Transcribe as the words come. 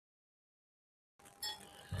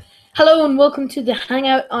Hello and welcome to the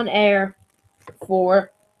Hangout on Air for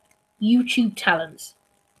YouTube Talents.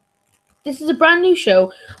 This is a brand new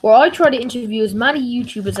show where I try to interview as many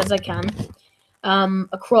YouTubers as I can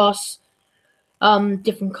across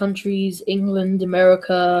different countries: England,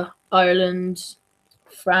 America, Ireland,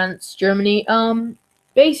 France, Germany.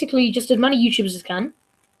 Basically just as many YouTubers as I can.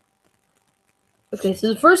 Okay,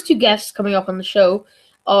 so the first two guests coming up on the show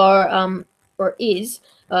is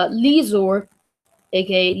Leazor,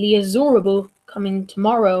 aka Leazorable, coming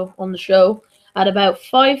tomorrow on the show at about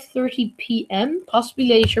 5:30 p.m., possibly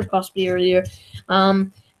later, possibly earlier.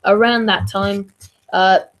 Around that time,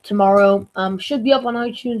 tomorrow should be up on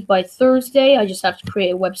iTunes by Thursday. I just have to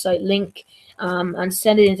create a website link and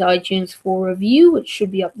send it into iTunes for review. It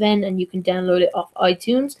should be up then, and you can download it off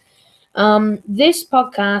iTunes. This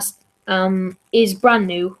podcast is brand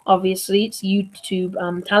new. Obviously, it's YouTube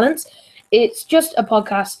Talents. It's just a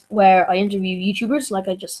podcast where I interview YouTubers, like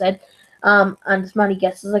I just said, and as many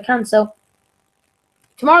guests as I can. So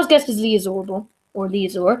tomorrow's guest is Leazor,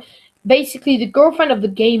 basically the girlfriend of the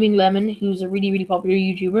Gaming Lemon, who's a really, really popular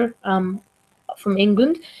YouTuber from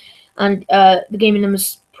England. And the Gaming Lemon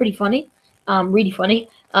is pretty funny, really funny.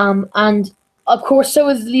 And of course, so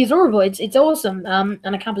is Leazorable. It's awesome,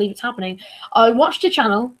 and I can't believe it's happening. I watched the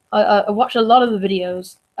channel. I watched a lot of the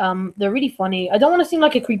videos. They're really funny. I don't want to seem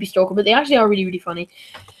like a creepy stalker, but they actually are really, really funny.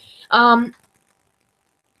 And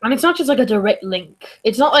it's not just like a direct link.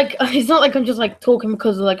 It's not like I'm just like talking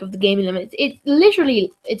because of the Gaming Limit.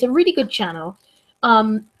 It's a really good channel.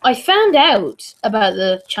 I found out about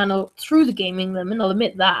the channel through the Gaming Limit. I'll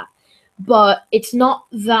admit that, but it's not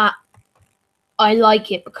that I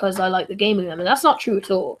like it because I like the Gaming Limit. That's not true at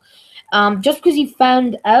all. Just because you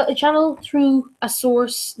found out a channel through a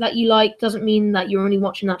source that you like doesn't mean that you're only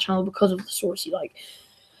watching that channel because of the source you like.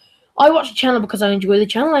 I watch the channel because I enjoy the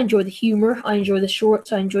channel. I enjoy the humor. I enjoy the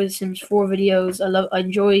shorts. I enjoy the Sims 4 videos. I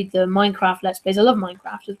enjoy the Minecraft Let's Plays. I love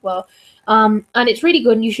Minecraft as well. And it's really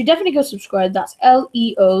good, and you should definitely go subscribe. That's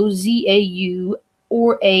LeoZauRable.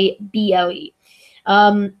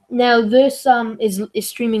 Now this is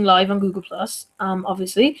streaming live on Google Plus.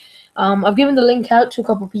 Obviously, I've given the link out to a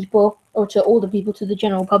couple of people, or to all the people, to the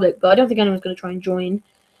general public, but I don't think anyone's going to try and join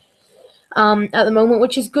at the moment,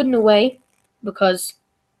 which is good in a way, because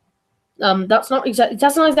that's not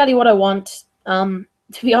exactly what I want. To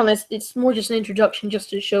be honest, it's more just an introduction, just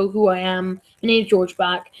to show who I am. My name's George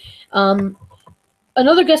Back.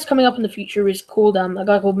 Another guest coming up in the future is called a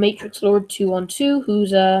guy called Matrix Lord 212,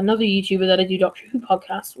 who's another YouTuber that I do Doctor Who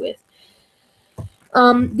podcasts with.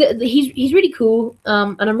 He's really cool,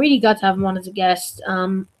 and I'm really glad to have him on as a guest.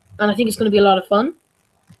 And I think it's going to be a lot of fun.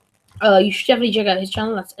 You should definitely check out his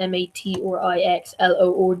channel. That's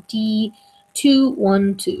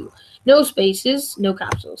MATRIXLORD212. No spaces, no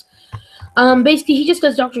capsules. Basically, he just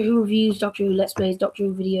does Doctor Who reviews, Doctor Who Let's Plays, Doctor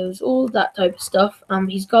Who videos, all that type of stuff.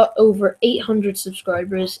 He's got over 800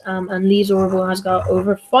 subscribers, and Leazorable has got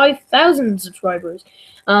over 5,000 subscribers.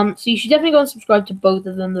 So you should definitely go and subscribe to both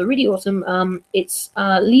of them. They're really awesome. It's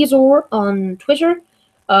Leazor on Twitter,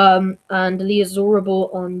 and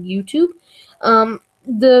Leazorable on YouTube.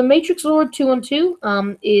 The Matrix Lord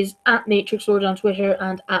 212 is at Matrix Lord on Twitter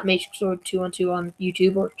and at Matrix Lord 212 on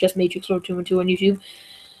YouTube, or just Matrix Lord 212 on YouTube.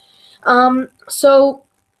 So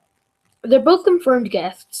they're both confirmed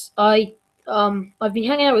guests. I've been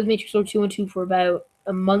hanging out with Matrix Lord 212 for about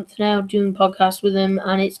a month now, doing podcasts with him,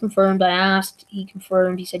 and it's confirmed. I asked, he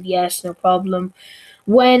confirmed, he said yes, no problem.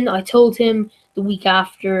 When I told him the week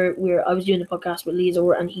after, I was doing the podcast with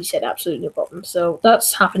Leazor, and he said absolutely no problem. So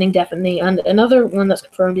that's happening definitely. And another one that's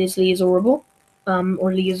confirmed is Leazorable,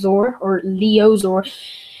 or Leazor, or Leozor.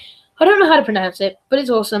 I don't know how to pronounce it, but it's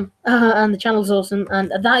awesome, and the channel's awesome, and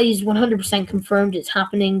that is 100% confirmed. It's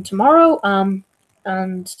happening tomorrow,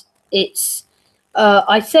 and it's.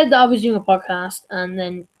 I said that I was doing a podcast, and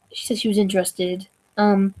then she said she was interested.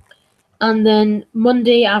 And then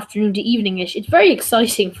Monday afternoon to evening-ish. It's very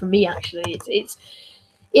exciting for me, actually.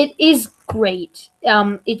 It is great.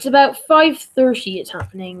 It's about 5:30. It's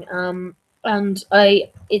happening. And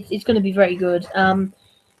it's going to be very good.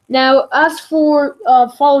 Now, as for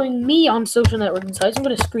following me on social networking sites, I'm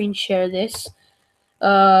going to screen share this.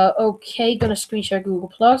 Okay, going to screen share Google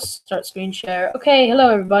Plus. Start screen share. Okay, hello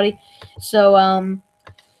everybody. So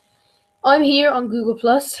I'm here on Google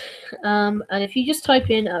Plus, and if you just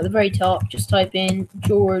type in at the very top, just type in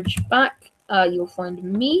George Back, you'll find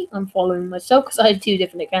me. I'm following myself because I have two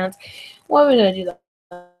different accounts. Why would I do that?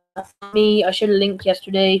 Me, I shared a link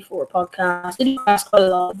yesterday for a podcast. I do ask quite a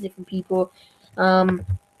lot of different people.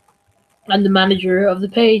 I'm the manager of the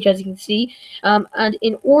page, as you can see. And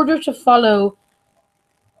in order to follow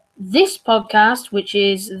this podcast, which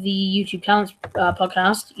is the YouTube Talents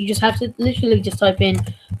podcast, you just have to literally just type in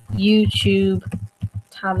YouTube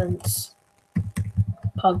Talents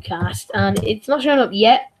podcast, and it's not showing up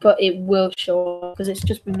yet, but it will show up because it's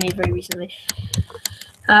just been made very recently.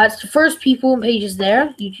 It's the first people and pages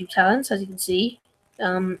there, YouTube Talents, as you can see.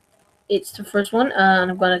 It's the first one,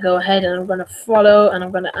 and I'm going to go ahead and I'm going to follow, and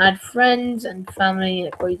I'm going to add friends and family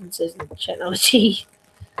and acquaintances and technology.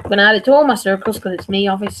 I'm going to add it to all my circles because it's me,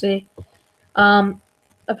 obviously. I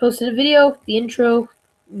posted a video, the intro,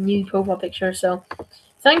 new profile picture, so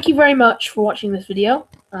thank you very much for watching this video.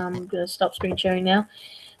 I'm going to stop screen sharing now.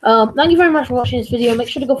 Thank you very much for watching this video. Make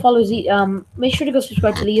sure to go follow make sure to go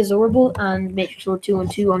subscribe to Leah Zorable and Matrix Lord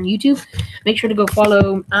 212 on YouTube. Make sure to go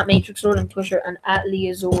follow at Matrix Lord on Twitter and at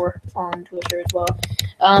Leah Zor on Twitter as well.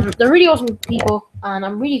 They're really awesome people, and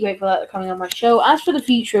I'm really grateful that they're coming on my show. As for the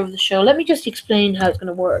future of the show, let me just explain how it's going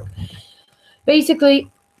to work. Basically,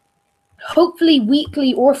 hopefully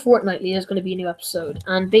weekly or fortnightly, there's going to be a new episode,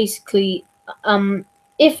 and basically,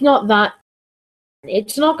 if not that,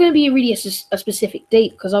 it's not going to be really a specific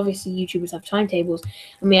date because obviously YouTubers have timetables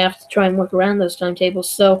and we have to try and work around those timetables.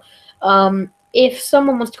 So if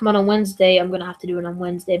someone wants to come on Wednesday, I'm going to have to do it on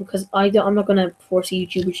Wednesday because I'm not going to force a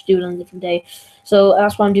YouTuber to do it on a different day. So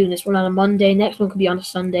that's why I'm doing this one on a Monday. Next one could be on a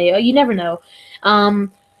Sunday. You never know.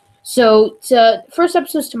 So first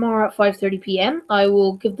episode's tomorrow at 5:30 p.m. I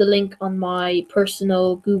will give the link on my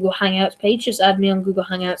personal Google Hangouts page. Just add me on Google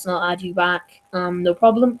Hangouts and I'll add you back. No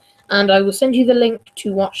problem. And I will send you the link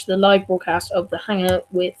to watch the live broadcast of the Hangout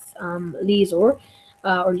with Leazor,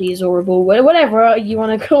 or Leazorable, whatever you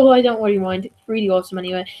want to call it. I don't really mind. It's really awesome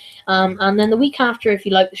anyway. And then the week after, if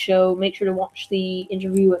you like the show, make sure to watch the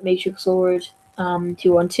interview with Matrix Lord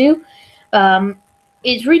 212.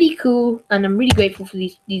 It's really cool, and I'm really grateful for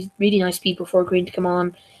these really nice people for agreeing to come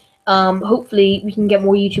on. Hopefully, we can get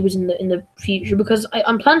more YouTubers in the future because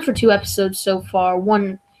I'm planned for 2 episodes so far.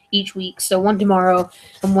 One each week, so one tomorrow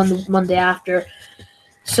and one the Monday after.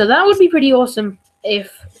 So that would be pretty awesome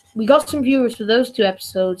if we got some viewers for those 2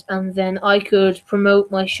 episodes, and then I could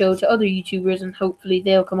promote my show to other YouTubers, and hopefully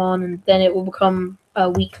they'll come on, and then it will become a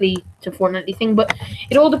weekly to fortnightly thing. But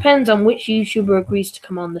it all depends on which YouTuber agrees to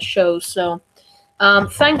come on the show. So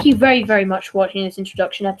thank you very, very much for watching this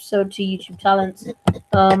introduction episode to YouTube Talents.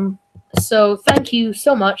 So thank you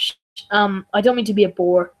so much. I don't mean to be a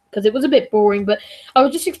bore, because it was a bit boring, but I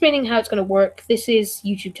was just explaining how it's going to work. This is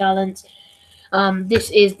YouTube Talents.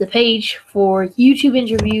 This is the page for YouTube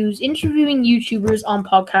interviews, interviewing YouTubers on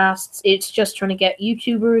podcasts. It's just trying to get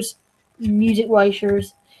YouTubers, music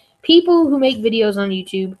writers, people who make videos on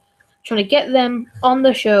YouTube, trying to get them on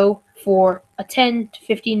the show for a 10 to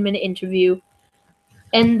 15 minute interview,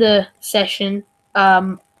 end the session,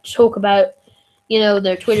 talk about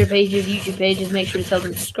their Twitter pages, YouTube pages, make sure to tell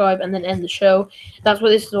them to subscribe, and then end the show. That's what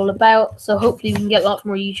this is all about. So hopefully we can get lots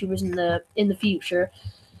more YouTubers in the future.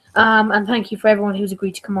 And thank you for everyone who's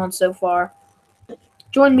agreed to come on so far.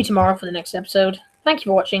 Join me tomorrow for the next episode. Thank you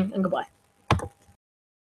for watching, and goodbye.